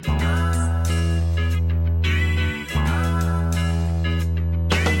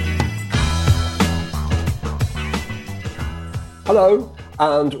Hello,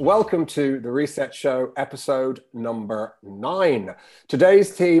 and welcome to the Reset Show, episode number 9.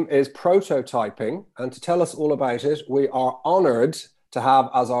 Today's theme is prototyping, and to tell us all about it, we are honoured to have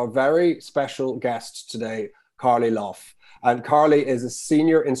as our very special guest today, Carlye Lauff. And Carlye is a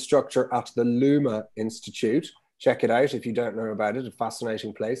senior instructor at the Luma Institute. Check it out if you don't know about it, a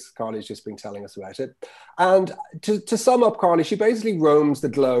fascinating place. Carlye's just been telling us about it. And to sum up, Carlye, she basically roams the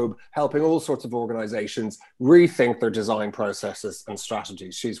globe, helping all sorts of organizations rethink their design processes and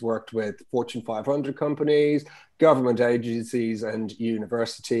strategies. She's worked with Fortune 500 companies, government agencies, and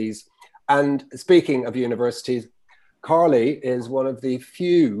universities. And speaking of universities, Carlye is one of the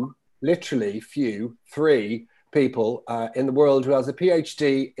few, literally few, 3 people in the world who has a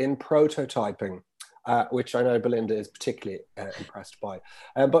PhD in prototyping. Which I know Belinda is particularly impressed by.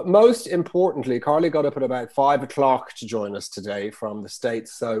 But most importantly, Carlye got up at about 5 o'clock to join us today from the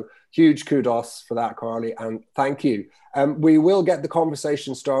States. So huge kudos for that, Carlye, and thank you. We will get the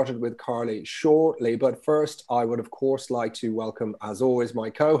conversation started with Carlye shortly, but first I would of course like to welcome, as always, my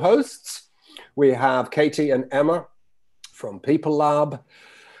co-hosts. We have Katie and Emma from People Lab.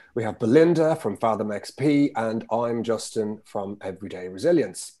 We have Belinda from Fathom XP, and I'm Justin from Everyday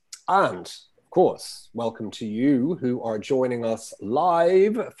Resilience. And of course, welcome to you who are joining us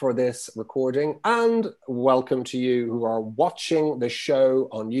live for this recording, and welcome to you who are watching the show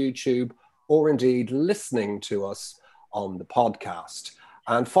on YouTube or indeed listening to us on the podcast.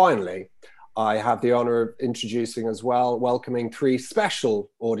 And finally, I have the honor of introducing as well, welcoming 3 special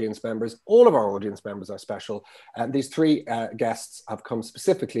audience members. All of our audience members are special. And these 3 guests have come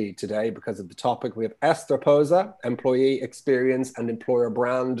specifically today because of the topic. We have Esther Poza, Employee Experience and Employer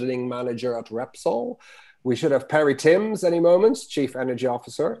Branding Manager at Repsol. We should have Perry Timms any moment, Chief Energy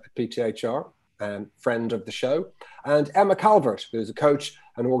Officer at PTHR and friend of the show. And Emma Calvert, who's a coach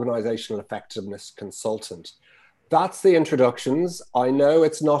and organizational effectiveness consultant. That's the introductions. I know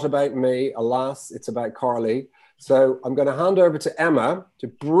it's not about me, alas, it's about Carlye. So I'm going to hand over to Emma to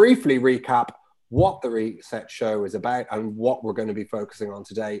briefly recap what the Reset Show is about and what we're going to be focusing on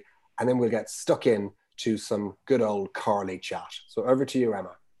today. And then we'll get stuck in to some good old Carlye chat. So over to you,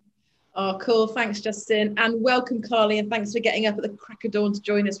 Emma. Oh, cool. Thanks, Justin. And welcome, Carlye. And thanks for getting up at the crack of dawn to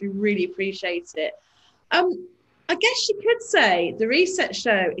join us. We really appreciate it. I guess you could say the Reset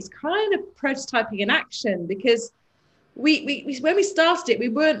Show is kind of prototyping in action, because we when we started it, we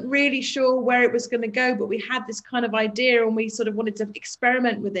weren't really sure where it was going to go, but we had this kind of idea and we sort of wanted to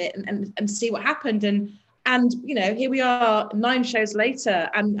experiment with it and see what happened. And you know, here we are 9 shows later,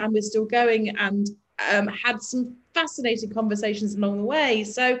 and we're still going, and had some fascinating conversations along the way.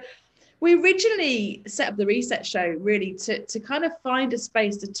 So we originally set up the Reset Show really to kind of find a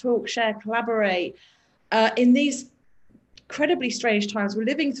space to talk, share, collaborate in these incredibly strange times we're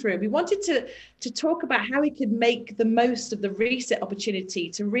living through. We wanted to talk about how we could make the most of the reset opportunity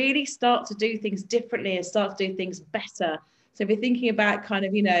to really start to do things differently and start to do things better. So if you're thinking about kind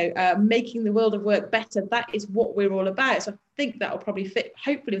of, you know, making the world of work better, that is what we're all about. So I think that will probably fit,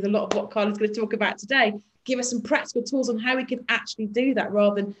 hopefully, with a lot of what Carlye's going to talk about today. Give us some practical tools on how we can actually do that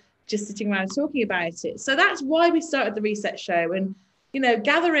rather than just sitting around talking about it. So that's why we started the Reset Show, and you know,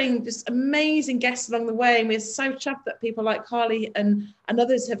 gathering just amazing guests along the way. And we're so chuffed that people like Carlye and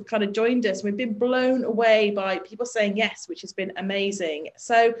others have kind of joined us. We've been blown away by people saying yes, which has been amazing.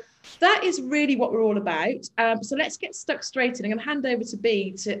 So that is really what we're all about. So let's get stuck straight in. I'm going to hand over to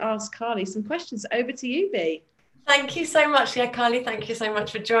B to ask Carlye some questions. Over to you, B. Thank you so much. Yeah, Carlye, thank you so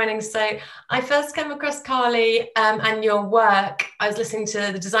much for joining. So I first came across Carlye and your work. I was listening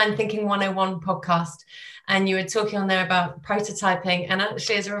to the Design Thinking 101 podcast, and you were talking on there about prototyping. And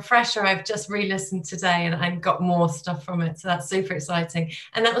actually, as a refresher, I've just re-listened today and got more stuff from it. So that's super exciting.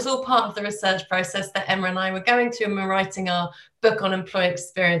 And that was all part of the research process that Emma and I were going to, and we're writing our book on employee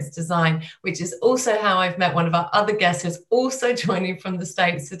experience design, which is also how I've met one of our other guests who's also joining from the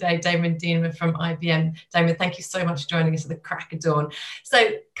States today, Damon Diener from IBM. Damon, thank you so much for joining us at the crack of dawn.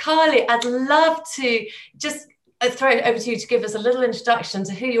 So Carlye, I'd love to just throw it over to you to give us a little introduction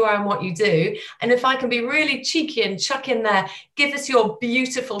to who you are and what you do. And if I can be really cheeky and chuck in there, give us your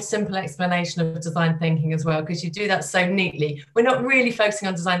beautiful, simple explanation of design thinking as well, because you do that so neatly. We're not really focusing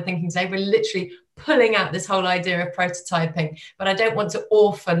on design thinking today. We're literally pulling out this whole idea of prototyping, but I don't want to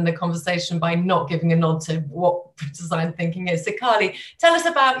orphan the conversation by not giving a nod to what design thinking is. So Carlye, tell us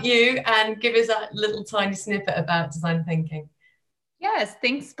about you and give us that little tiny snippet about design thinking. Yes,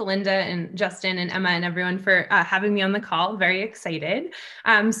 thanks, Belinda and Justin and Emma and everyone for having me on the call. Very excited.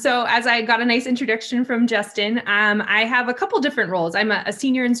 So as I got a nice introduction from Justin, I have a couple different roles. I'm a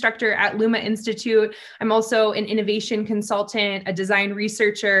senior instructor at Luma Institute. I'm also an innovation consultant, a design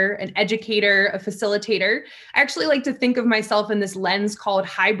researcher, an educator, a facilitator. I actually like to think of myself in this lens called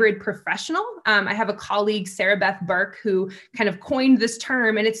hybrid professional. I have a colleague, Sarah Beth Burke, who kind of coined this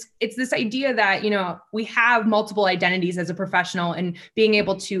term, and it's this idea that, we have multiple identities as a professional, and being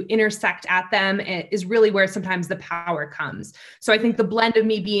able to intersect at them is really where sometimes the power comes. So I think the blend of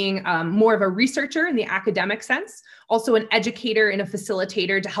me being more of a researcher in the academic sense, also an educator and a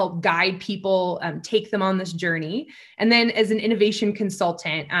facilitator to help guide people, take them on this journey. And then as an innovation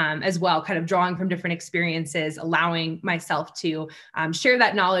consultant as well, kind of drawing from different experiences, allowing myself to share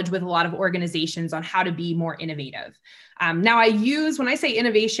that knowledge with a lot of organizations on how to be more innovative. Now when I say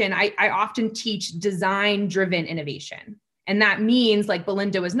innovation, I often teach design-driven innovation. And that means, like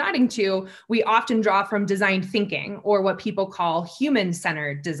Belinda was nodding to, we often draw from design thinking, or what people call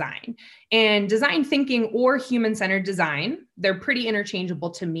human-centered design. And design thinking or human-centered design, they're pretty interchangeable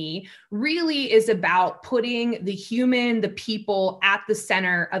to me, really is about putting the human, the people at the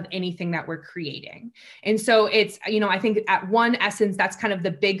center of anything that we're creating. And so it's, I think at one essence, that's kind of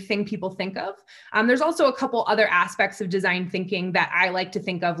the big thing people think of. There's also a couple other aspects of design thinking that I like to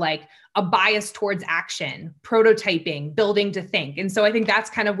think of, like a bias towards action, prototyping, building to think. And so I think that's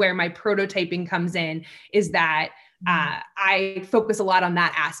kind of where my prototyping comes in, is that I focus a lot on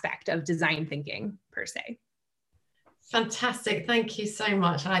that aspect of design thinking per se. Fantastic. Thank you so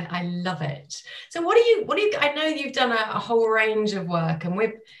much. I love it. So what do you, I know you've done a whole range of work, and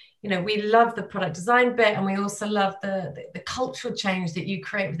we love the product design bit, and we also love the cultural change that you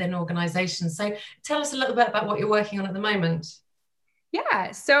create within organizations. So tell us a little bit about what you're working on at the moment.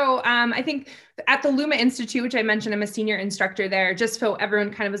 Yeah, so I think at the Luma Institute, which I mentioned, I'm a senior instructor there, just so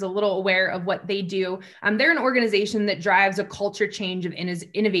everyone kind of is a little aware of what they do. They're an organization that drives a culture change of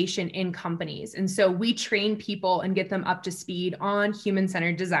innovation in companies. And so we train people and get them up to speed on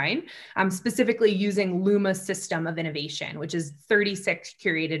human-centered design, specifically using Luma's system of innovation, which is 36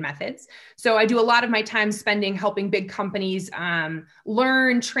 curated methods. So I do a lot of my time spending helping big companies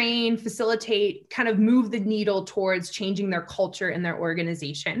learn, train, facilitate, kind of move the needle towards changing their culture and their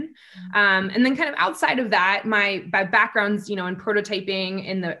organization. And then kind of outside of that, my background's, in prototyping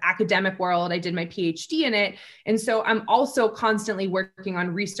in the academic world. I did my PhD in it. And so I'm also constantly working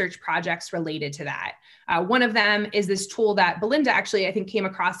on research projects related to that. One of them is this tool that Belinda actually, I think, came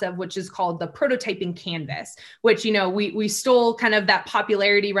across of, which is called the prototyping canvas, which, we stole kind of that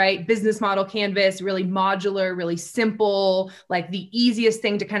popularity, right? Business model canvas, really modular, really simple, like the easiest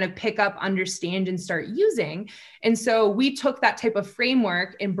thing to kind of pick up, understand, and start using. And so we took that type of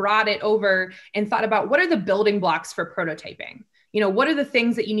framework and brought it over and thought about what are the building blocks for prototyping? What are the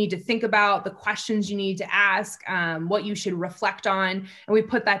things that you need to think about, the questions you need to ask, what you should reflect on, and we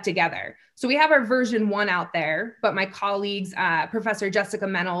put that together. So we have our version 1 out there, but my colleagues, Professor Jessica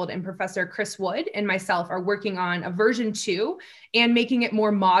Menold and Professor Chris Wood and myself are working on a version 2 and making it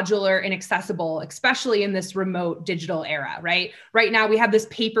more modular and accessible, especially in this remote digital era, right? Right now we have this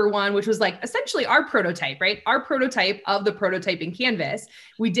paper one, which was like essentially our prototype, right? Our prototype of the prototyping canvas.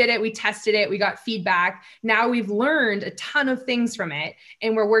 We did it, we tested it, we got feedback. Now we've learned a ton of things from it,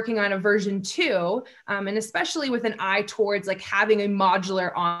 and we're working on a version 2, and especially with an eye towards like having a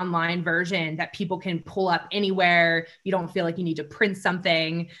modular online version that people can pull up anywhere. You don't feel like you need to print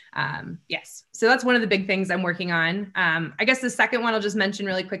something. Yes. So that's one of the big things I'm working on. I guess the second one I'll just mention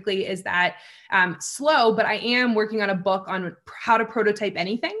really quickly is that slow, but I am working on a book on how to prototype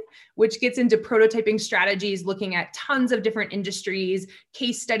anything, which gets into prototyping strategies, looking at tons of different industries,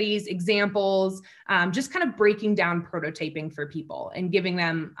 case studies, examples, just kind of breaking down prototyping for people and giving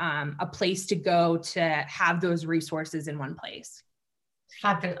them a place to go to have those resources in one place.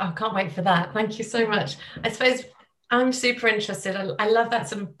 Fabulous. I can't wait for that. Thank you so much. I suppose I'm super interested. I love that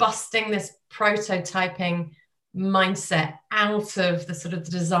sort of busting this prototyping mindset out of the sort of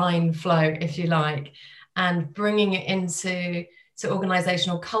the design flow, if you like, and bringing it into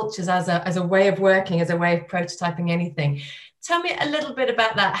organizational cultures as a way of working, as a way of prototyping anything. Tell me a little bit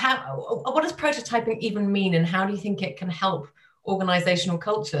about that. What does prototyping even mean, and how do you think it can help organizational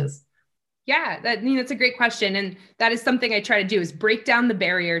cultures? Yeah, that's a great question. And that is something I try to do, is break down the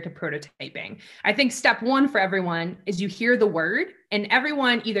barrier to prototyping. I think step 1 for everyone is you hear the word and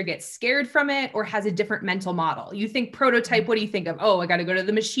everyone either gets scared from it or has a different mental model. You think prototype, what do you think of? Oh, I got to go to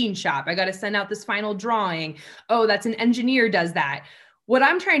the machine shop. I got to send out this final drawing. Oh, that's an engineer does that. What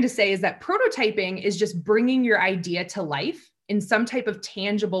I'm trying to say is that prototyping is just bringing your idea to life in some type of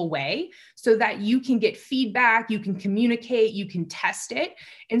tangible way so that you can get feedback, you can communicate, you can test it.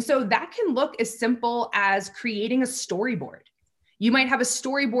 And so that can look as simple as creating a storyboard. You might have a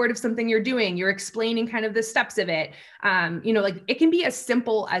storyboard of something you're doing. You're explaining kind of the steps of it. Like it can be as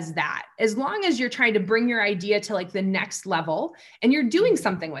simple as that, as long as you're trying to bring your idea to like the next level and you're doing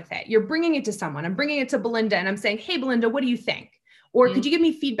something with it. You're bringing it to someone. I'm bringing it to Belinda and I'm saying, hey, Belinda, what do you think? Or could you give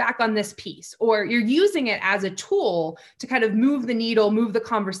me feedback on this piece? Or you're using it as a tool to kind of move the needle, move the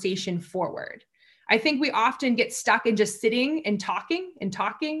conversation forward. I think we often get stuck in just sitting and talking,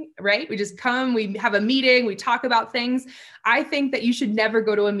 right? We just come, we have a meeting, we talk about things. I think that you should never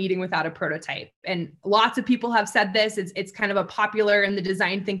go to a meeting without a prototype. And lots of people have said this. It's kind of a popular in the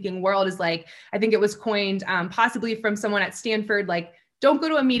design thinking world is like, I think it was coined possibly from someone at Stanford, like, don't go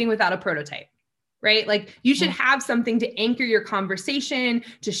to a meeting without a prototype. Right? Like you should have something to anchor your conversation,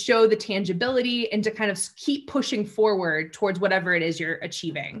 to show the tangibility and to kind of keep pushing forward towards whatever it is you're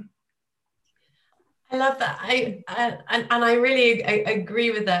achieving. I love that. I really agree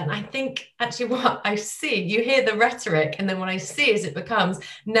with that. And I think actually what I see, you hear the rhetoric, and then what I see is it becomes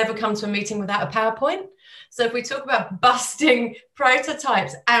never come to a meeting without a PowerPoint. So if we talk about busting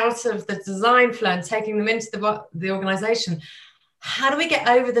prototypes out of the design flow and taking them into the organization, how do we get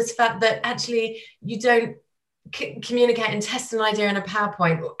over this fact that actually you don't communicate and test an idea in a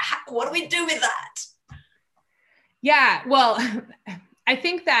PowerPoint? What do we do with that? Yeah, well, I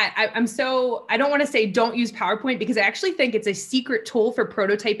think that I don't want to say don't use PowerPoint, because I actually think it's a secret tool for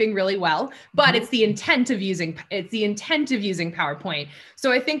prototyping really well, but it's the intent of using PowerPoint.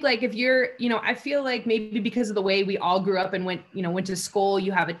 So I think like if you're, I feel like maybe because of the way we all grew up and went to school,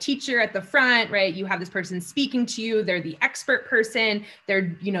 you have a teacher at the front, right? You have this person speaking to you. They're the expert person. They're,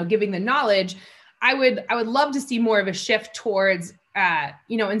 giving the knowledge. I would love to see more of a shift towards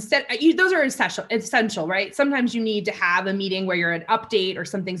instead, those are essential, right? Sometimes you need to have a meeting where you're an update or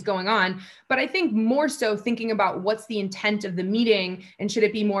something's going on, but I think more so thinking about what's the intent of the meeting, and should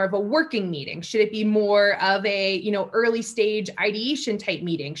it be more of a working meeting? Should it be more of a, early stage ideation type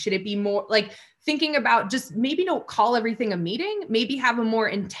meeting? Should it be more like thinking about just maybe don't call everything a meeting, maybe have a more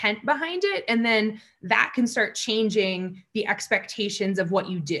intent behind it. And then that can start changing the expectations of what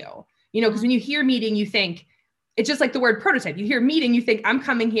you do, because when you hear meeting, you think, it's just like the word prototype. You hear meeting, you think I'm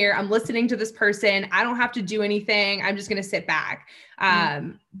coming here, I'm listening to this person, I don't have to do anything, I'm just going to sit back.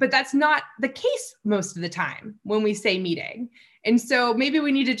 But that's not the case most of the time when we say meeting. And so maybe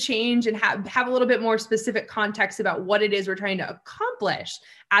we need to change and have a little bit more specific context about what it is we're trying to accomplish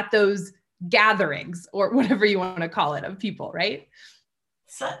at those gatherings, or whatever you want to call it, of people, right?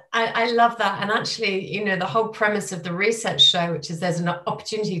 So I love that. And actually, the whole premise of the Reset Show, which is there's an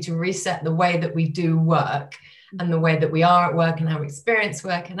opportunity to reset the way that we do work and the way that we are at work and how we experience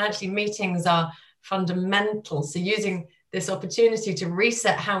work. And actually meetings are fundamental. So using this opportunity to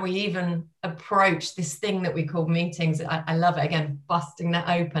reset how we even approach this thing that we call meetings. I love it. Again, busting that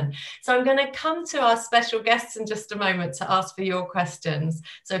open. So I'm going to come to our special guests in just a moment to ask for your questions.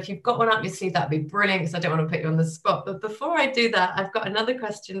 So if you've got one up your sleeve, that'd be brilliant, because I don't want to put you on the spot. But before I do that, I've got another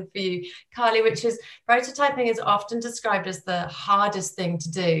question for you, Carlye, which is prototyping is often described as the hardest thing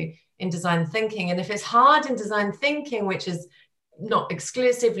to do in design thinking. And if it's hard in design thinking, which is not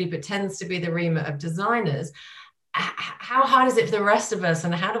exclusively, but tends to be the remit of designers, how hard is it for the rest of us,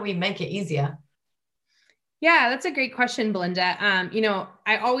 and how do we make it easier? Yeah, that's a great question, Belinda.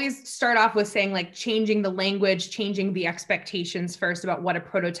 I always start off with saying like changing the language, changing the expectations first about what a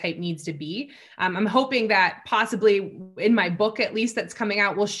prototype needs to be. I'm hoping that possibly in my book, at least that's coming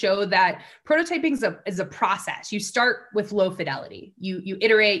out, will show that prototyping is a process. You start with low fidelity. You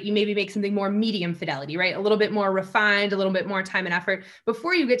iterate, you maybe make something more medium fidelity, right? A little bit more refined, a little bit more time and effort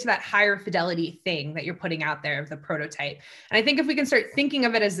before you get to that higher fidelity thing that you're putting out there of the prototype. And I think if we can start thinking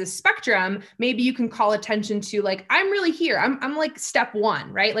of it as this spectrum, maybe you can call attention to like, I'm really here. I'm like step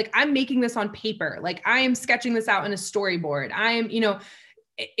one, right? Like I'm making this on paper. Like I am sketching this out in a storyboard. I am,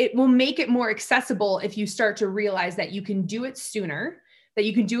 it will make it more accessible if you start to realize that you can do it sooner, that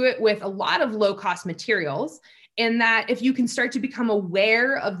you can do it with a lot of low cost materials. And that if you can start to become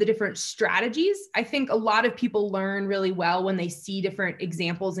aware of the different strategies, I think a lot of people learn really well when they see different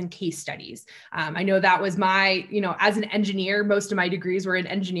examples and case studies. I know that was my, as an engineer, most of my degrees were in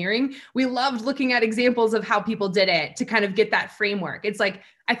engineering. We loved looking at examples of how people did it to kind of get that framework. It's like,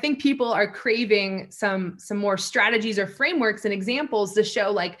 I think people are craving some more strategies or frameworks and examples to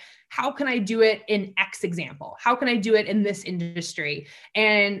show like, how can I do it in X example? How can I do it in this industry?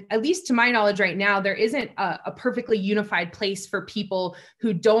 And at least to my knowledge right now, there isn't a perfectly unified place for people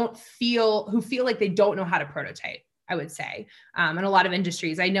who feel like they don't know how to prototype, I would say. In a lot of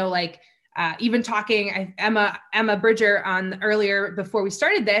industries, I know like even talking, Emma Bridger on earlier before we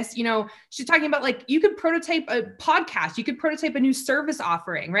started this, she's talking about like, you could prototype a podcast, you could prototype a new service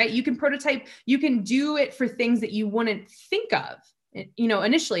offering, right? You can do it for things that you wouldn't think of.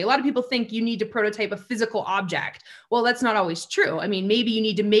 Initially, a lot of people think you need to prototype a physical object. Well, that's not always true. I mean, maybe you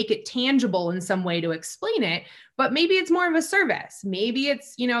need to make it tangible in some way to explain it, but maybe it's more of a service. Maybe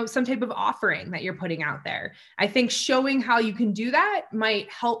it's, some type of offering that you're putting out there. I think showing how you can do that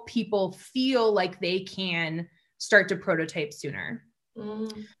might help people feel like they can start to prototype sooner.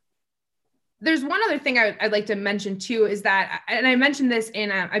 Mm. There's one other thing I'd like to mention too, is that, and I mentioned this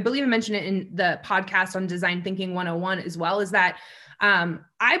I believe I mentioned it in the podcast on Design Thinking 101 as well, is that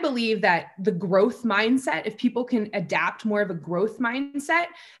I believe that the growth mindset, if people can adapt more of a growth mindset,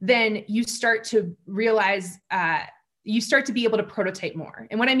 then you start to realize, you start to be able to prototype more.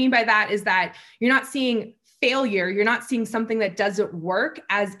 And what I mean by that is that you're not seeing failure, you're not seeing something that doesn't work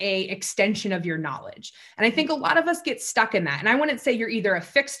as a extension of your knowledge. And I think a lot of us get stuck in that. And I wouldn't say you're either a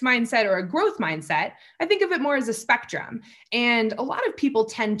fixed mindset or a growth mindset. I think of it more as a spectrum. And a lot of people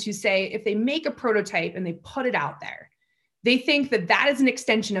tend to say, if they make a prototype and they put it out there, they think that that is an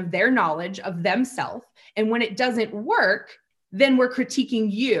extension of their knowledge of themselves. And when it doesn't work, then we're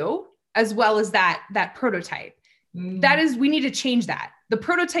critiquing you as well as that prototype. That is, we need to change that. The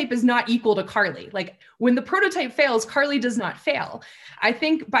prototype is not equal to Carlye. Like when the prototype fails, Carlye does not fail. I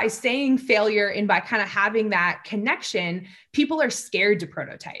think by saying failure and by kind of having that connection, people are scared to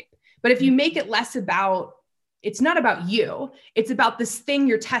prototype. But if you make it less about, it's not about you, it's about this thing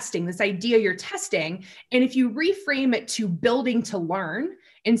you're testing, this idea you're testing. And if you reframe it to building to learn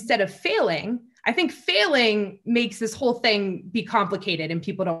instead of failing, I think failing makes this whole thing be complicated and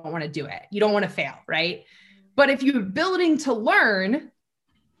people don't want to do it. You don't want to fail, right? But if you're building to learn,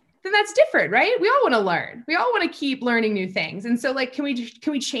 then that's different, right? We all want to learn. We all want to keep learning new things. And so like, can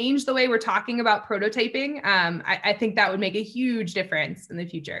we change the way we're talking about prototyping? I think that would make a huge difference in the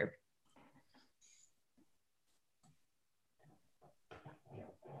future.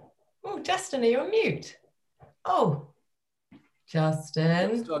 Oh, Justin, are you on mute? Oh,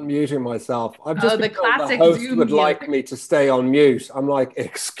 Justin. Just unmuting myself. I've just the classic the host Zoom would mute. like me to stay on mute. I'm like,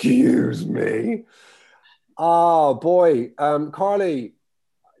 excuse me. Oh boy, Carlye,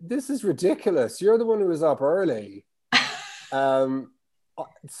 this is ridiculous. You're the one who was up early.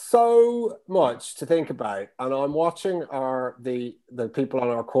 So much to think about, and I'm watching the people on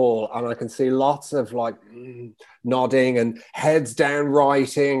our call, and I can see lots of like nodding and heads down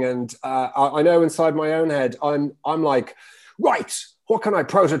writing, and I know inside my own head I'm like, right, what can I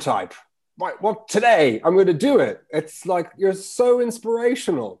prototype? Right, what today? I'm going to do it. It's like you're so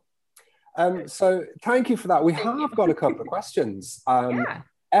inspirational. So thank you for that. We have got a couple of questions.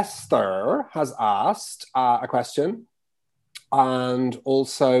 Esther has asked a question, and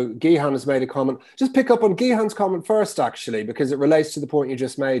also Gihan has made a comment. Just pick up on Gihan's comment first, actually, because it relates to the point you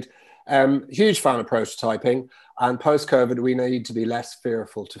just made. Huge fan of prototyping, and post-COVID, we need to be less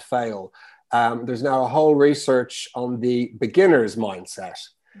fearful to fail. There's now a whole research on the beginner's mindset,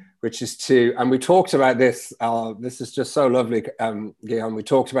 which is and we talked about this, this is just so lovely, Gihan, we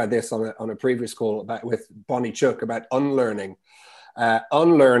talked about this on a previous call with Bonnie Chook about unlearning.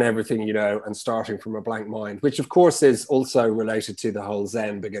 Unlearn everything you know and starting from a blank mind, which of course is also related to the whole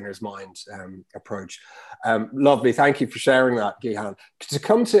Zen beginner's mind approach. Lovely, thank you for sharing that, Gihan. To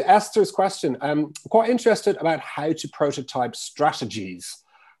come to Esther's question, I'm quite interested about how to prototype strategies.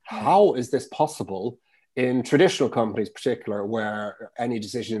 How is this possible in traditional companies, particular, where any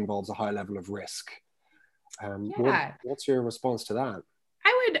decision involves a high level of risk? What's your response to that?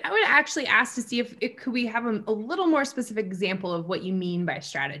 I would actually ask to see if could we have a little more specific example of what you mean by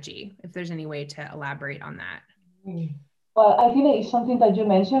strategy, if there's any way to elaborate on that. Well, I think it's something that you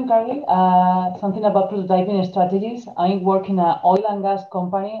mentioned, Carlye, something about prototyping strategies. I work in an oil and gas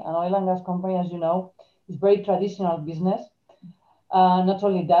company. An oil and gas company, as you know, is very traditional business. Not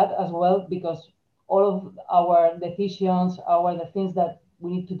only that as well, because all of our decisions, the things that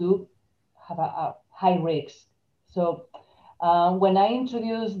we need to do have a high risk. So when I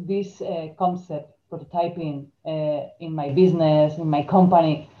introduce this concept, prototyping, in my business, in my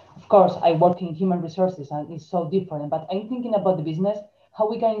company, of course, I work in human resources and it's so different, but I'm thinking about the business, how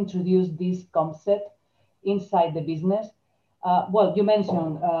we can introduce this concept inside the business. Well, you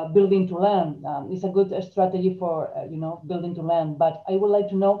mentioned building to learn. It's a good strategy for, building to learn, but I would like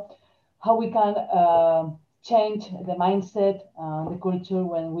to know how we can change the mindset, the culture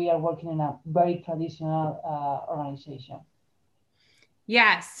when we are working in a very traditional organization.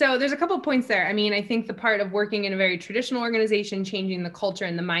 Yeah, so there's a couple of points there. I mean, I think the part of working in a very traditional organization, changing the culture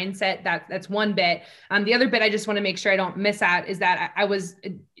and the mindset, that's one bit. The other bit I just want to make sure I don't miss out is that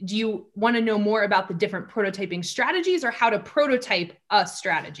do you want to know more about the different prototyping strategies or how to prototype a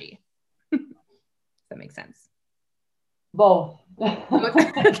strategy? Does that make sense? Both.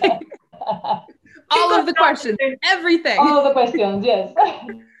 Okay. All of the questions, everything. All of the questions, yes.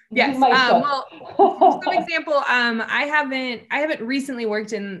 Yes. Well, for some example, I haven't recently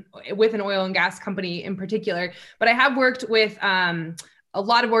worked with an oil and gas company in particular, but I have worked with a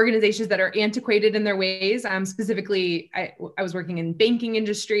lot of organizations that are antiquated in their ways. Specifically, I was working in banking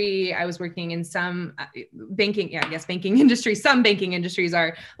industry. I was working in some banking industry. Some banking industries are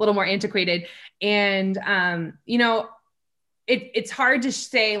a little more antiquated, and it's hard to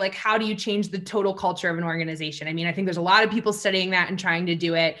say, like, how do you change the total culture of an organization? I mean, I think there's a lot of people studying that and trying to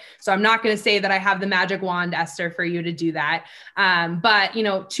do it. So I'm not going to say that I have the magic wand, Esther, for you to do that. But,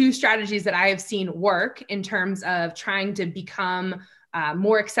 two strategies that I have seen work in terms of trying to become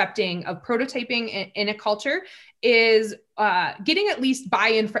more accepting of prototyping in a culture is getting at least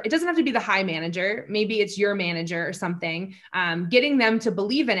buy-in. It doesn't have to be the high manager. Maybe it's your manager or something, getting them to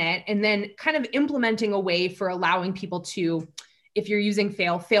believe in it, and then kind of implementing a way for allowing people to, if you're using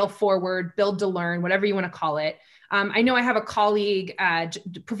fail forward, build to learn, whatever you want to call it. I know I have a colleague,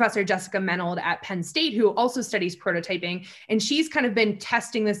 Professor Jessica Menold at Penn State, who also studies prototyping, and she's kind of been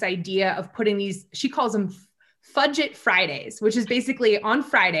testing this idea of putting these, she calls them Fudge It Fridays, which is basically on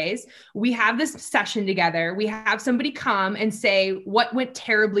Fridays, we have this session together. We have somebody come and say what went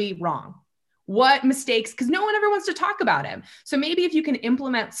terribly wrong, what mistakes, because no one ever wants to talk about them. So maybe if you can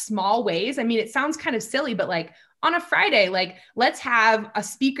implement small ways, I mean, it sounds kind of silly, but like on a Friday, like let's have a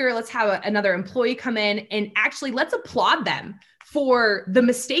speaker, let's have another employee come in and actually let's applaud them for the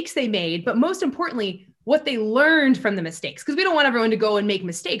mistakes they made. But most importantly, what they learned from the mistakes, because we don't want everyone to go and make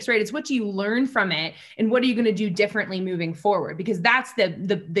mistakes, right? It's what do you learn from it and what are you going to do differently moving forward? Because that's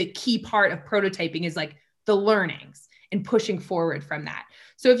the key part of prototyping is like the learnings and pushing forward from that.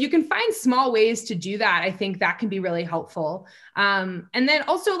 So if you can find small ways to do that, I think that can be really helpful. And then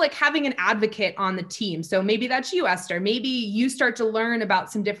also like having an advocate on the team. So maybe that's you, Esther. Maybe you start to learn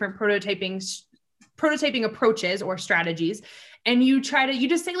about some different prototyping approaches or strategies. And you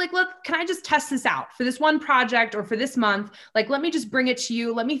just say like, look, can I just test this out for this one project or for this month? Like, let me just bring it to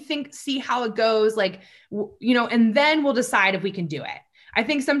you. Let me see how it goes. Like, and then we'll decide if we can do it. I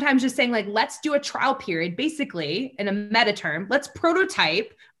think sometimes just saying like, let's do a trial period, basically in a meta term, let's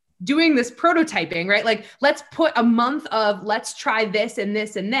prototype doing this prototyping, right? Like, let's put a month of, let's try this and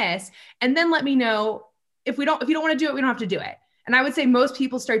this and this. And then let me know if you don't want to do it, we don't have to do it. And I would say most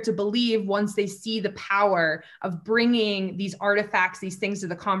people start to believe once they see the power of bringing these artifacts, these things to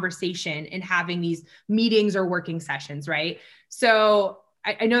the conversation and having these meetings or working sessions, right? So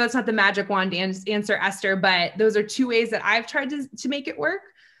I know that's not the magic wand answer, Esther, but those are two ways that I've tried to make it work.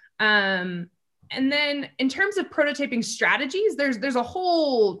 And then in terms of prototyping strategies, there's a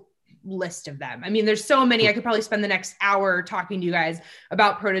whole list of them. I mean, there's so many, I could probably spend the next hour talking to you guys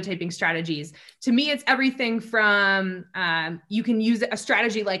about prototyping strategies. To me, it's everything from, you can use a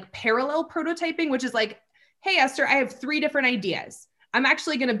strategy like parallel prototyping, which is like, hey, Esther, I have 3 different ideas. I'm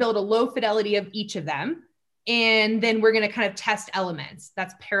actually going to build a low fidelity of each of them. And then we're going to kind of test elements.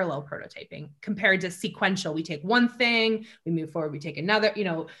 That's parallel prototyping compared to sequential. We take one thing, we move forward, we take another,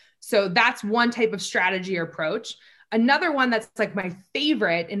 so that's one type of strategy or approach. Another one that's like my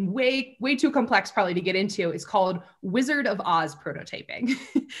favorite and way too complex probably to get into is called Wizard of Oz prototyping.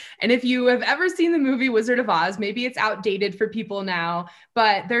 And if you have ever seen the movie Wizard of Oz, maybe it's outdated for people now,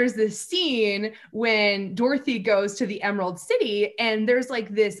 but there's this scene when Dorothy goes to the Emerald City and there's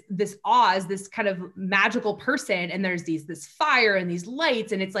like this Oz, this kind of magical person, and there's this fire and these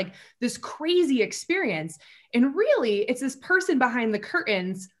lights, and it's like this crazy experience. And really, it's this person behind the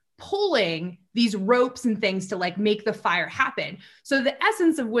curtains pulling these ropes and things to like make the fire happen. So the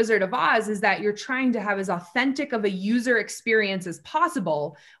essence of Wizard of Oz is that you're trying to have as authentic of a user experience as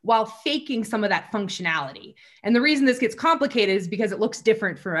possible while faking some of that functionality. And the reason this gets complicated is because it looks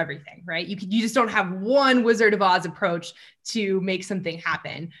different for everything, right? You just don't have one Wizard of Oz approach to make something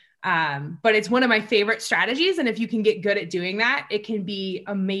happen. But it's one of my favorite strategies. And if you can get good at doing that, it can be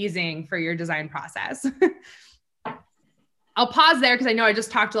amazing for your design process. I'll pause there because I know I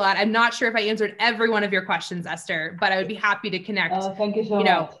just talked a lot. I'm not sure if I answered every one of your questions, Esther, but I would be happy to connect, thank you so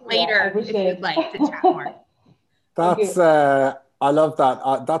much. Later if you'd like to chat more. That's, I love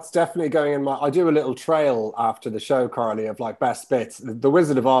that. That's definitely going in I do a little trail after the show, Carlye, of like best bits. The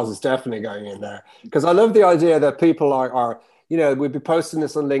Wizard of Oz is definitely going in there because I love the idea that people are we'd be posting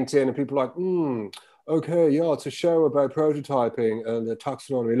this on LinkedIn and people are like, okay, yeah, it's a show about prototyping and the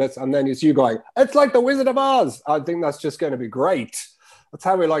taxonomy. And then it's you going, it's like the Wizard of Oz. I think that's just going to be great. That's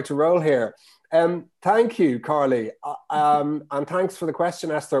how we like to roll here. Thank you, Carlye. And thanks for the question,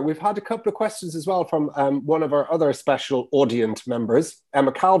 Esther. We've had a couple of questions as well from one of our other special audience members,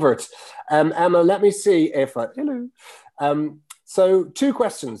 Emma Calvert. Emma, let me see if hello. So 2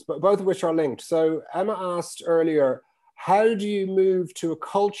 questions, but both of which are linked. So Emma asked earlier, how do you move to a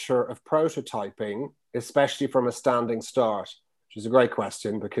culture of prototyping, especially from a standing start? Which is a great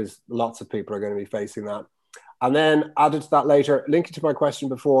question because lots of people are going to be facing that. And then added to that later, linking to my question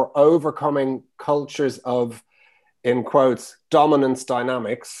before, overcoming cultures of, in quotes, dominance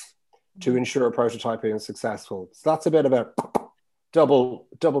dynamics to ensure prototyping is successful. So that's a bit of a double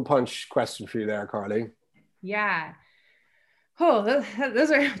punch question for you there, Carlye. Yeah. Oh, those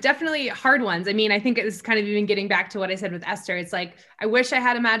are definitely hard ones. I mean, I think it's kind of even getting back to what I said with Esther. It's like, I wish I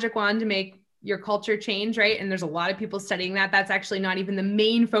had a magic wand to make your culture change, right? And there's a lot of people studying that. That's actually not even the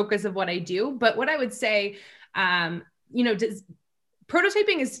main focus of what I do. But what I would say, prototyping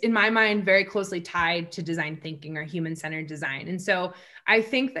is, in my mind, very closely tied to design thinking or human-centered design. And so I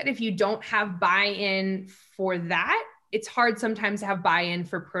think that if you don't have buy-in for that, it's hard sometimes to have buy-in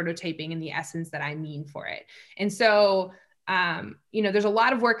for prototyping in the essence that I mean for it. And so, there's a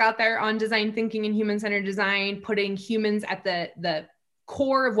lot of work out there on design thinking and human-centered design, putting humans at the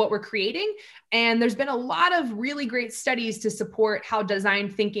core of what we're creating. And there's been a lot of really great studies to support how design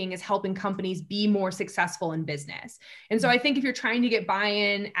thinking is helping companies be more successful in business. And so I think if you're trying to get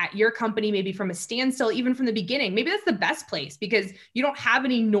buy-in at your company, maybe from a standstill, even from the beginning, maybe that's the best place because you don't have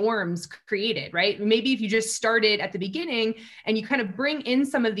any norms created, right? Maybe if you just started at the beginning and you kind of bring in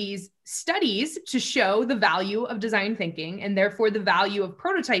some of these studies to show the value of design thinking and therefore the value of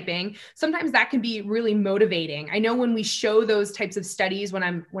prototyping, sometimes that can be really motivating. I know when we show those types of studies, when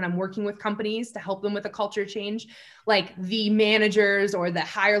I'm working with companies to help them with a culture change, like the managers or the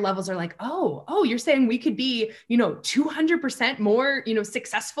higher levels are like, oh, you're saying we could be, 200% more,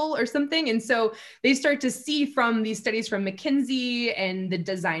 successful or something. And so they start to see from these studies from McKinsey and the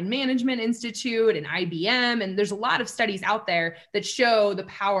Design Management Institute and IBM. And there's a lot of studies out there that show the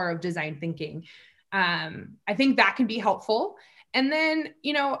power of design thinking. I think that can be helpful. And then,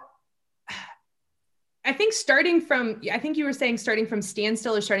 I think you were saying starting from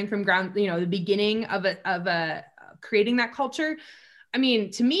standstill or starting from ground, the beginning of creating that culture. I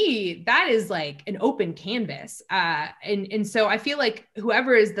mean, to me, that is like an open canvas. And so I feel like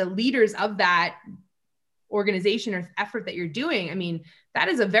whoever is the leaders of that organization or effort that you're doing, I mean, that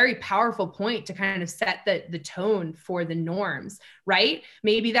is a very powerful point to kind of set the tone for the norms, right?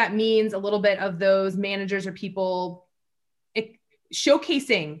 Maybe that means a little bit of those managers or people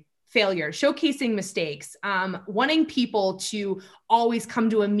showcasing failure, showcasing mistakes, wanting people to always come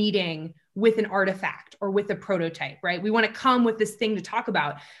to a meeting with an artifact or with a prototype, right? We want to come with this thing to talk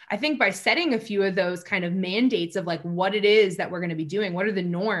about. I think by setting a few of those kind of mandates of like what it is that we're going to be doing, what are the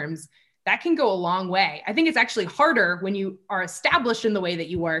norms, that can go a long way. I think it's actually harder when you are established in the way that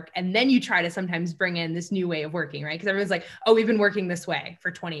you work and then you try to sometimes bring in this new way of working, right? Because everyone's like, oh, we've been working this way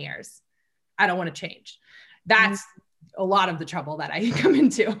for 20 years. I don't want to change. That's a lot of the trouble that I come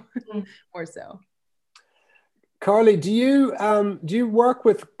into more so. Carlye, do you work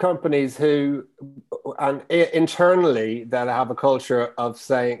with companies who, and internally, that have a culture of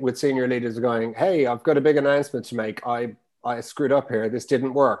saying, with senior leaders going, hey, I've got a big announcement to make. I screwed up here. This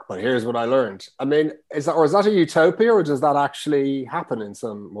didn't work, but here's what I learned. I mean, is that a utopia, or does that actually happen in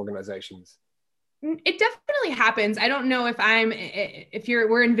some organizations? It definitely happens. I don't know if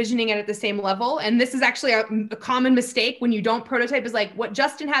we're envisioning it at the same level. And this is actually a common mistake when you don't prototype, is like what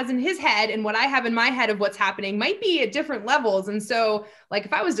Justin has in his head and what I have in my head of what's happening might be at different levels. And so like,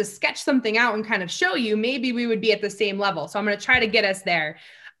 if I was to sketch something out and kind of show you, maybe we would be at the same level. So I'm going to try to get us there.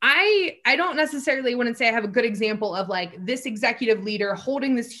 I don't necessarily want to say I have a good example of like this executive leader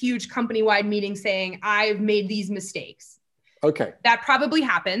holding this huge company-wide meeting saying, I've made these mistakes. Okay. That probably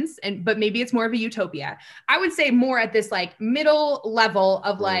happens, but maybe it's more of a utopia. I would say more at this like middle level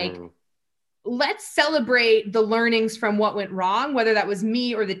of like, let's celebrate the learnings from what went wrong, whether that was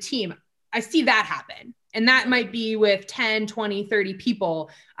me or the team. I see that happen. And that might be with 10, 20, 30 people.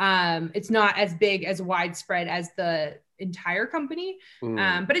 It's not as big, as widespread as the entire company,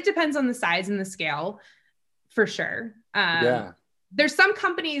 but it depends on the size and the scale for sure. There's some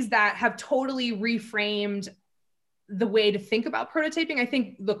companies that have totally reframed the way to think about prototyping. I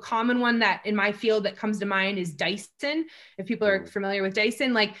think the common one that in my field that comes to mind is Dyson. If people are familiar with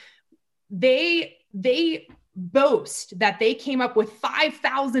Dyson, like they boast that they came up with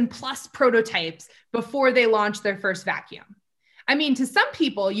 5,000 plus prototypes before they launched their first vacuum. I mean, to some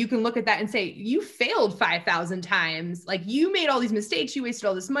people, you can look at that and say, you failed 5,000 times. Like, you made all these mistakes, you wasted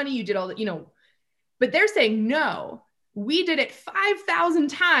all this money, you did all that, you know, but they're saying, no, we did it 5,000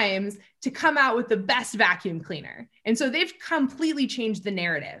 times to come out with the best vacuum cleaner. And so they've completely changed the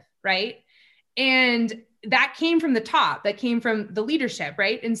narrative, right? And that came from the top, that came from the leadership,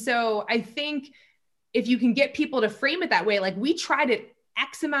 right? And so I think if you can get people to frame it that way, like, we tried it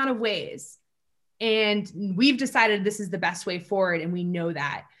X amount of ways and we've decided this is the best way forward, and we know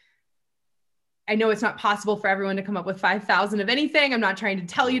that. I know it's not possible for everyone to come up with 5,000 of anything. I'm not trying to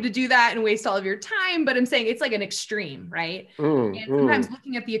tell you to do that and waste all of your time, but I'm saying it's like an extreme, right? And sometimes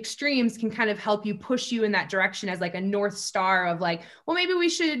looking at the extremes can kind of help you push you in that direction as like a North Star of like, well, maybe we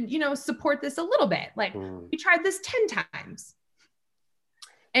should, you know, support this a little bit. Like, we tried this 10 times.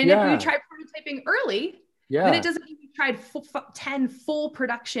 And if we tried prototyping early, then it doesn't mean we tried 10 full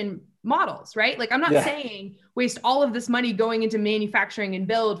production models, right? Like, I'm not saying waste all of this money going into manufacturing and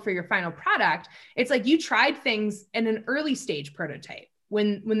build for your final product. It's like you tried things in an early stage prototype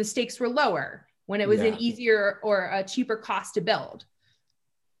when the stakes were lower, when it was an easier or a cheaper cost to build.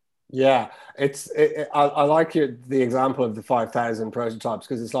 Yeah, I like the example of the 5,000 prototypes,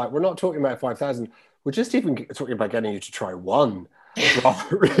 because it's like, we're not talking about 5,000. We're just even talking about getting you to try one,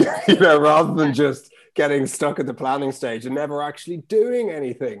 rather than just getting stuck at the planning stage and never actually doing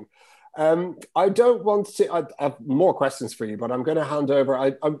anything. I don't want to, I have more questions for you, but I'm going to hand over.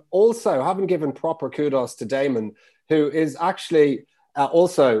 I also haven't given proper kudos to Damon, who is actually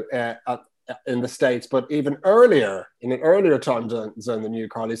also in the States, but even earlier, in an earlier time zone than you,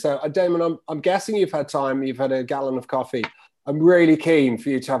 Carlye. So Damon, I'm guessing you've had time, you've had a gallon of coffee. I'm really keen for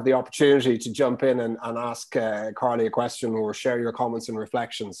you to have the opportunity to jump in and ask Carlye a question or share your comments and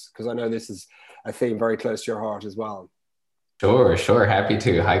reflections, because I know this is a theme very close to your heart as well. Sure. Happy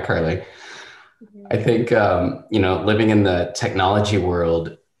to. Hi, Carlye. I think, living in the technology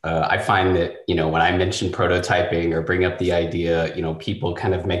world, I find that, when I mention prototyping or bring up the idea, people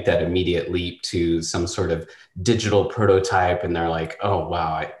kind of make that immediate leap to some sort of digital prototype. And they're like, oh,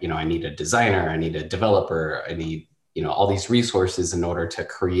 wow, I need a designer, I need a developer, I need, all these resources in order to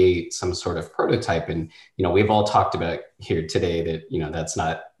create some sort of prototype. And, we've all talked about here today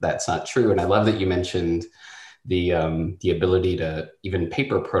that, that's not true. And I love that you mentioned the ability to even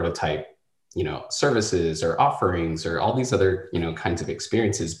paper prototype, services or offerings or all these other, kinds of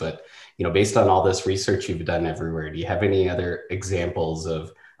experiences. But, based on all this research you've done everywhere, do you have any other examples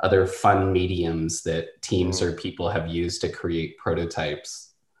of other fun mediums that teams or people have used to create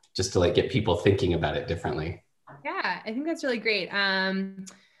prototypes, just to like get people thinking about it differently? Yeah, I think that's really great.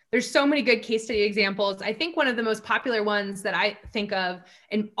 There's so many good case study examples. I think one of the most popular ones that I think of,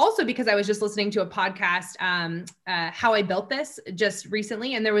 and also because I was just listening to a podcast, How I Built This, just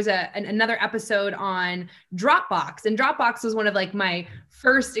recently, and there was another episode on Dropbox, and Dropbox was one of like my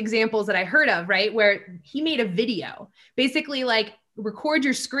first examples that I heard of, right? Where he made a video, basically like, record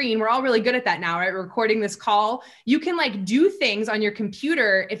your screen. We're all really good at that now, right? Recording this call. You can like do things on your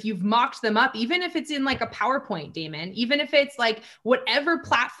computer if you've mocked them up, even if it's in like a PowerPoint, Damon, even if it's like whatever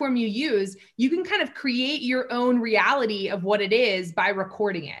platform you use, you can kind of create your own reality of what it is by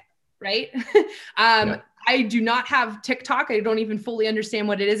recording it, right? I do not have TikTok. I don't even fully understand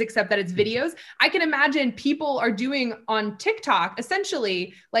what it is, except that it's videos. I can imagine people are doing on TikTok,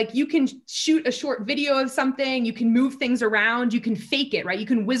 essentially, like you can shoot a short video of something, you can move things around, you can fake it, right? You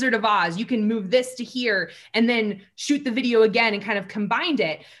can Wizard of Oz, you can move this to here and then shoot the video again and kind of combined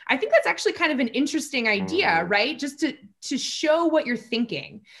it. I think that's actually kind of an interesting idea, right? Just to show what you're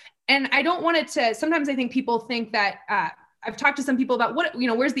thinking. And I don't want it to, sometimes I think people think that, I've talked to some people about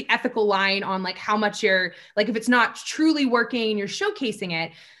where's the ethical line on like how much you're like, if it's not truly working and you're showcasing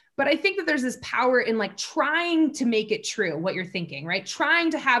it. But I think that there's this power in like trying to make it true, what you're thinking, right? Trying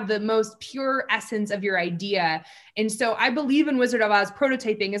to have the most pure essence of your idea. And so I believe in Wizard of Oz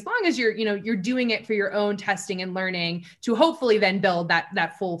prototyping, as long as you're doing it for your own testing and learning to hopefully then build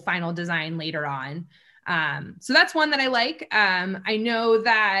that full final design later on. So that's one that I like. I know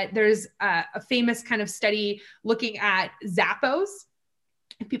that there's a famous kind of study looking at Zappos.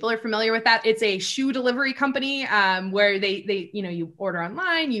 If people are familiar with that, it's a shoe delivery company where they you order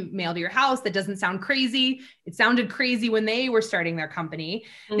online, you mail to your house. That doesn't sound crazy. It sounded crazy when they were starting their company.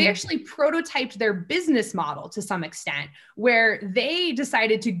 They actually prototyped their business model to some extent, where they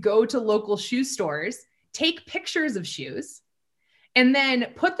decided to go to local shoe stores, take pictures of shoes, and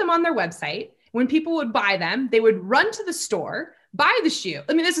then put them on their website. When people would buy them, they would run to the store, buy the shoe.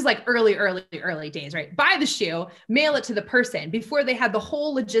 I mean, this is like early days, right? Buy the shoe, mail it to the person before they had the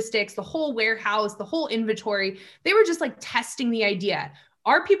whole logistics, the whole warehouse, the whole inventory. They were just like testing the idea.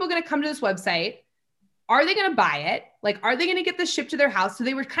 Are people going to come to this website? Are they going to buy it? Like, are they going to get this shipped to their house? So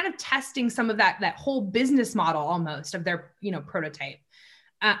they were kind of testing some of that whole business model almost of their, prototype.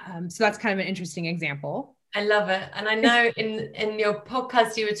 So that's kind of an interesting example. I love it. And I know in your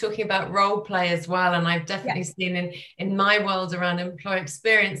podcast, you were talking about role play as well. And I've definitely seen in my world around employee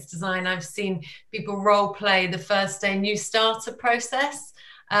experience design, I've seen people role play the first day new starter process.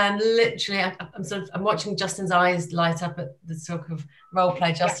 And literally, I'm watching Justin's eyes light up at the talk of role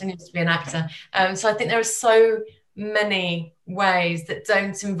play. Justin used to be an actor. So I think there are so many ways that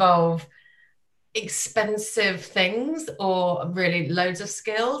don't involve expensive things or really loads of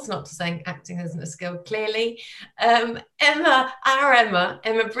skills, not to say acting isn't a skill, clearly. Emma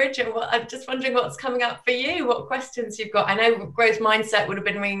Bridger, I'm just wondering what's coming up for you, what questions you've got. I know growth mindset would have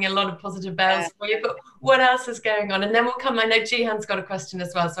been ringing a lot of positive bells for you, but what else is going on? And then we'll come, I know Jihan's got a question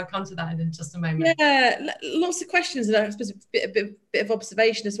as well, so I'll come to that in just a moment. Yeah, lots of questions, and I suppose a bit of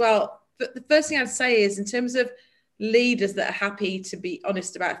observation as well. But the first thing I'd say is, in terms of leaders that are happy to be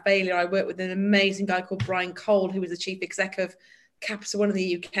honest about failure, I work with an amazing guy called Brian Cole, who was the chief exec of Capital One in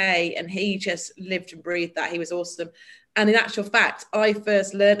the UK, and he just lived and breathed that. He was awesome. And in actual fact, I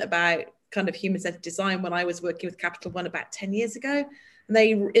first learned about kind of human-centered design when I was working with Capital One about 10 years ago. And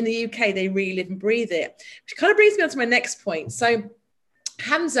they, in the UK, they really live and breathe it, which kind of brings me on to my next point. So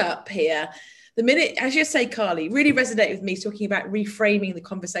hands up here. The minute, as you say, Carlye, really resonated with me talking about reframing the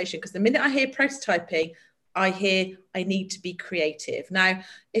conversation, because the minute I hear prototyping, I hear I need to be creative. Now,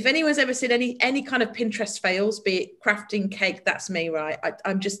 if anyone's ever seen any kind of Pinterest fails, be it crafting cake, that's me, right?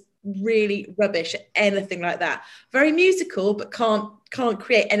 I'm just really rubbish at anything like that. Very musical, but can't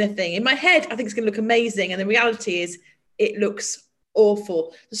create anything. In my head, I think it's going to look amazing. And the reality is it looks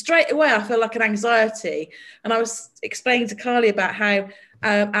awful. So straight away, I feel like an anxiety. And I was explaining to Carlye about how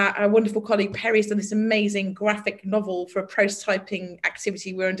our wonderful colleague Perry's done this amazing graphic novel for a prototyping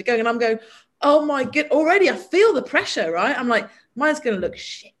activity we're undergoing. And I'm going, oh my God, already I feel the pressure, right? I'm like, mine's going to look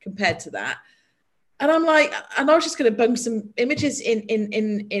shit compared to that. And I'm like, and I was just going to bung some images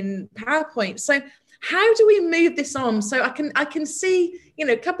in PowerPoint. So how do we move this on? So I can see,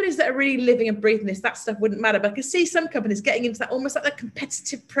 companies that are really living and breathing this, that stuff wouldn't matter. But I can see some companies getting into that almost like that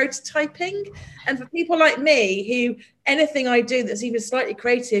competitive prototyping. And for people like me, who anything I do that's even slightly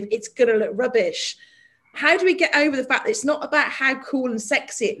creative, it's going to look rubbish. How do we get over the fact that it's not about how cool and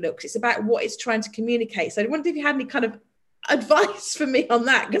sexy it looks, it's about what it's trying to communicate? So I wonder if you had any kind of advice for me on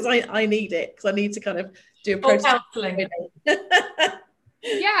that, because I need it, because I need to kind of do a process.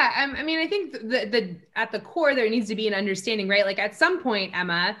 Yeah, I mean, I think the at the core there needs to be an understanding, right? Like at some point,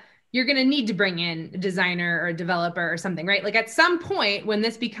 Emma, you're going to need to bring in a designer or a developer or something, right? Like at some point when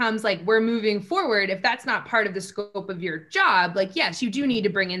this becomes like we're moving forward, if that's not part of the scope of your job, like, yes, you do need to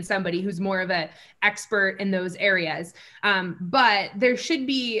bring in somebody who's more of an expert in those areas. But there should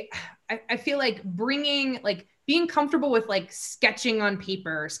be, I feel like being comfortable with like sketching on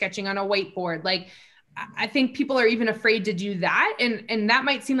paper, sketching on a whiteboard. Like, I think people are even afraid to do that. And that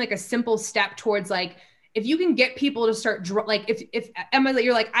might seem like a simple step towards like, if you can get people to start, like if Emma,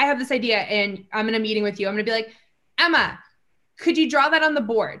 you're like, I have this idea and I'm in a meeting with you, I'm going to be like, Emma, could you draw that on the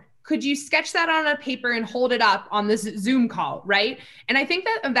board? Could you sketch that on a paper and hold it up on this Zoom call, right? And I think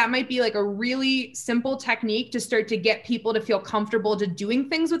that might be like a really simple technique to start to get people to feel comfortable to doing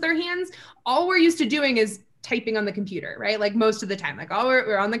things with their hands. All we're used to doing is typing on the computer, right? Like most of the time, like, oh,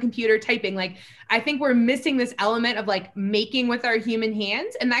 we're on the computer typing. Like, I think we're missing this element of like making with our human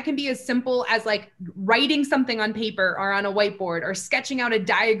hands. And that can be as simple as like writing something on paper or on a whiteboard or sketching out a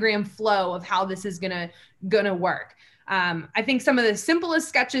diagram flow of how this is gonna work. I think some of the simplest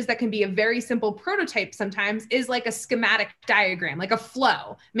sketches that can be a very simple prototype sometimes is like a schematic diagram, like a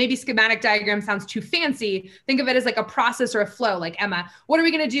flow. Maybe schematic diagram sounds too fancy. Think of it as like a process or a flow. Like, Emma, what are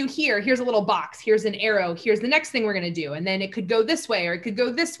we going to do here? Here's a little box. Here's an arrow. Here's the next thing we're going to do. And then it could go this way or it could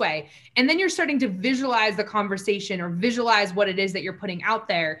go this way. And then you're starting to visualize the conversation or visualize what it is that you're putting out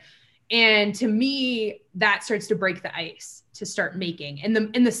there. And to me, that starts to break the ice to start making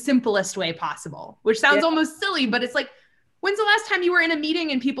in the simplest way possible, which sounds almost silly, but it's like, when's the last time you were in a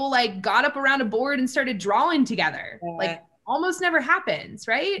meeting and people like got up around a board and started drawing together? Yeah. Like almost never happens,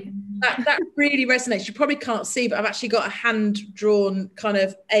 right? That really resonates. You probably can't see, but I've actually got a hand-drawn kind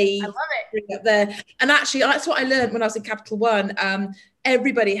of I love it up there. And actually, that's what I learned when I was in Capital One.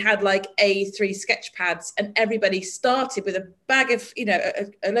 Everybody had like A3 sketch pads, and everybody started with a bag of,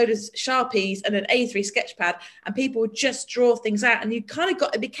 a load of Sharpies and an A3 sketch pad, and people would just draw things out, and you kind of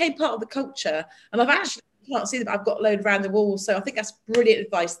it became part of the culture. And I've actually, you can't see them, but I've got a load around the wall. So I think that's brilliant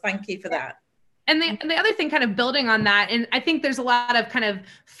advice. Thank you for that. And the other thing, kind of building on that, and I think there's a lot of kind of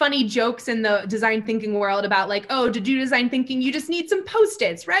funny jokes in the design thinking world about like, oh, to do design thinking, you just need some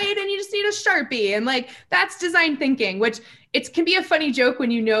Post-its, right? And you just need a Sharpie. And like, that's design thinking, which it can be a funny joke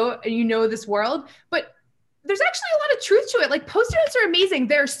when you know this world, but there's actually a lot of truth to it. Like Post-its are amazing.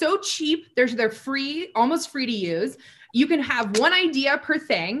 They're so cheap. They're free, almost free to use. You can have one idea per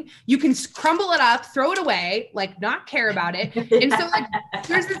thing. You can crumble it up, throw it away, like not care about it. And so like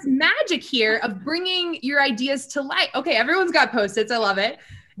there's this magic here of bringing your ideas to light. Okay, everyone's got Post-its. I love it.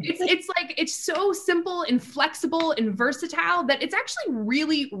 It's like, it's so simple and flexible and versatile that it's actually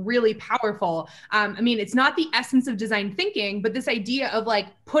really, really powerful. I mean, it's not the essence of design thinking, but this idea of like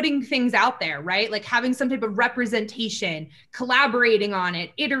putting things out there, right? Like having some type of representation, collaborating on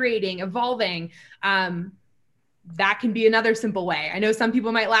it, iterating, evolving. That can be another simple way. I know some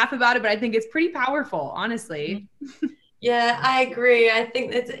people might laugh about it, but I think it's pretty powerful, honestly. Yeah, I agree. I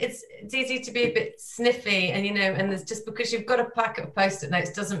think that it's easy to be a bit sniffy, and and there's just because you've got a packet of Post-it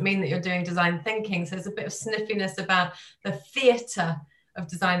notes doesn't mean that you're doing design thinking. So there's a bit of sniffiness about the theatre of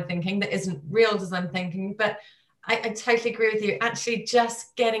design thinking that isn't real design thinking. But I totally agree with you. Actually,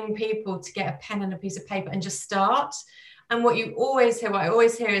 just getting people to get a pen and a piece of paper and just start. And what I always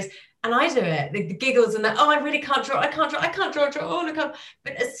hear is, and I do it, the giggles and I really can't draw, I can't draw.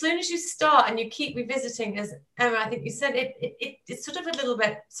 But as soon as you start and you keep revisiting, as Emma, I think you said, it's sort of a little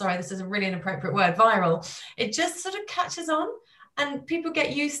bit, sorry, this is a really inappropriate word, viral. It just sort of catches on and people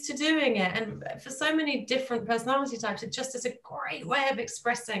get used to doing it. And for so many different personality types, it just is a great way of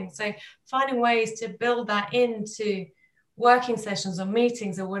expressing. So finding ways to build that into working sessions or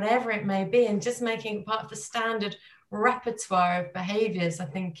meetings or whatever it may be, and just making it part of the standard repertoire of behaviors, I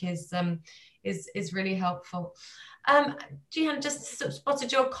think is really helpful. Jihan, just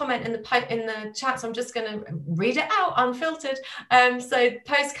spotted your comment in the chat, so I'm just going to read it out unfiltered. So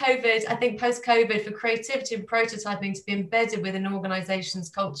post-COVID, I think post-COVID, for creativity and prototyping to be embedded within organizations'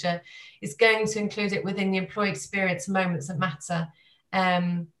 culture is going to include it within the employee experience moments that matter.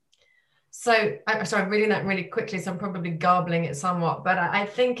 So I'm sorry, I'm reading that really quickly, so I'm probably garbling it somewhat, but I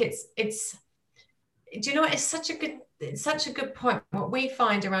think it's do you know what? It's such a good point. What we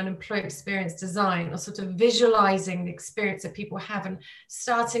find around employee experience design, or sort of visualizing the experience that people have and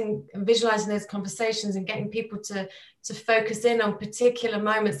starting and visualizing those conversations and getting people to focus in on particular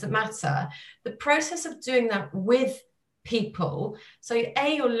moments that matter. The process of doing that with people. So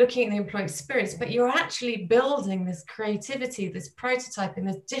you're looking at the employee experience, but you're actually building this creativity, this prototyping,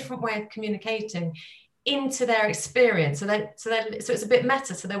 this different way of communicating into their experience. So it's a bit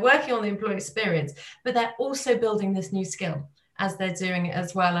meta. So they're working on the employee experience, but they're also building this new skill as they're doing it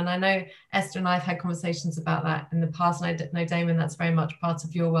as well. And I know Esther and I have had conversations about that in the past, and I know, Damon, that's very much part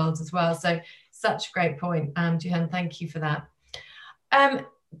of your world as well. So such a great point, Jihan, thank you for that.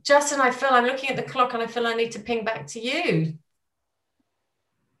 Justin, I feel I'm looking at the clock and I feel I need to ping back to you.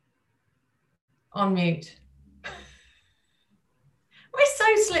 On mute. We're so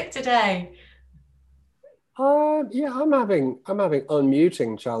slick today. Yeah, I'm having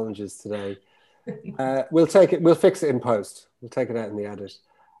unmuting challenges today. We'll fix it in post. We'll take it out in the edit.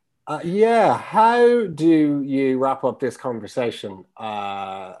 Yeah, how do you wrap up this conversation?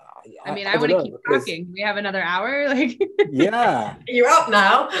 I want to keep talking. We have another hour. Like, yeah, you're up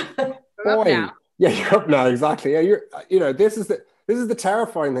now. Up now. Yeah, you're up now. Exactly. Yeah, this is the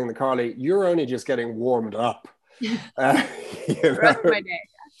terrifying thing, that Carlye, you're only just getting warmed up. The rest of my day.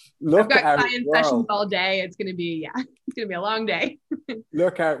 I've got client sessions all day. It's gonna be a long day.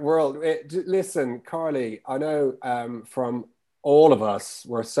 Look out, world. Listen, Carlye, I know from all of us,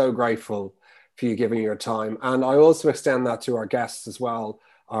 we're so grateful for you giving your time, and I also extend that to our guests as well,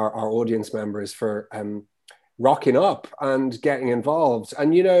 our audience members, for rocking up and getting involved.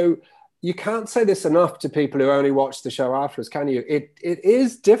 And you can't say this enough to people who only watch the show afterwards, can you? It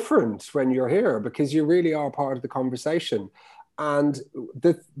is different when you're here, because you really are part of the conversation. And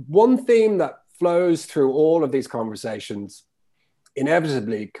the one theme that flows through all of these conversations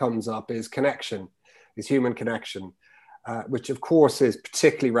inevitably comes up is connection, is human connection, which of course is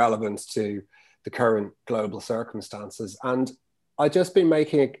particularly relevant to the current global circumstances. And I've just been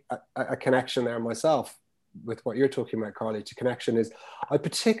making a connection there myself with what you're talking about, Carlye. To connection is, I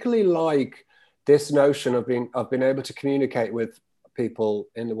particularly like this notion of being able to communicate with people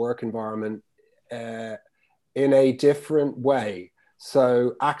in the work environment in a different way.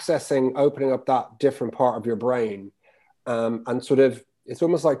 So opening up that different part of your brain, and sort of, it's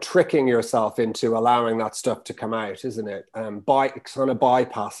almost like tricking yourself into allowing that stuff to come out, isn't it? By kind of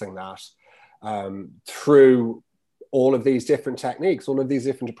bypassing that through all of these different techniques, all of these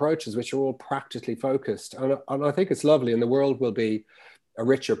different approaches, which are all practically focused. And I think it's lovely, and the world will be a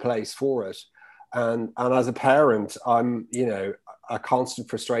richer place for it. And as a parent, I'm, you know, a constant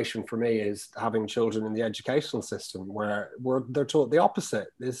frustration for me is having children in the educational system where they're taught the opposite.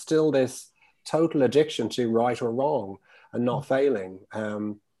 There's still this total addiction to right or wrong and not failing.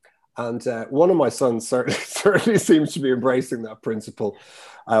 And one of my sons certainly seems to be embracing that principle.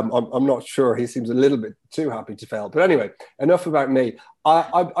 I'm not sure. He seems a little bit too happy to fail. But anyway, enough about me.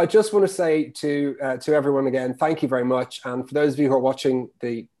 I just want to say to everyone again, thank you very much. And for those of you who are watching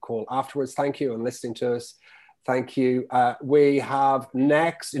the call afterwards, thank you, and listening to us, thank you. We have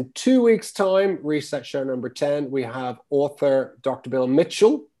next, in 2 weeks' time, Reset Show number 10, we have author Dr. Bill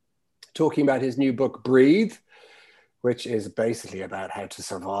Mitchell talking about his new book, Breathe, which is basically about how to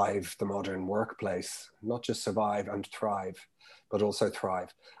survive the modern workplace, not just survive and thrive, but also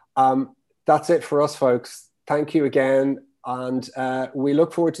thrive. That's it for us, folks. Thank you again. And we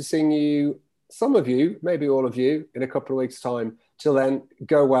look forward to seeing you, some of you, maybe all of you, in a couple of weeks' time. Till then,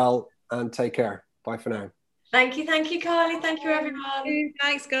 go well and take care. Bye for now. Thank you, Carlye. Thank you, everyone.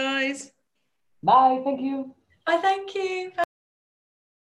 Thanks, guys. Bye. Thank you. Bye, thank you. Bye.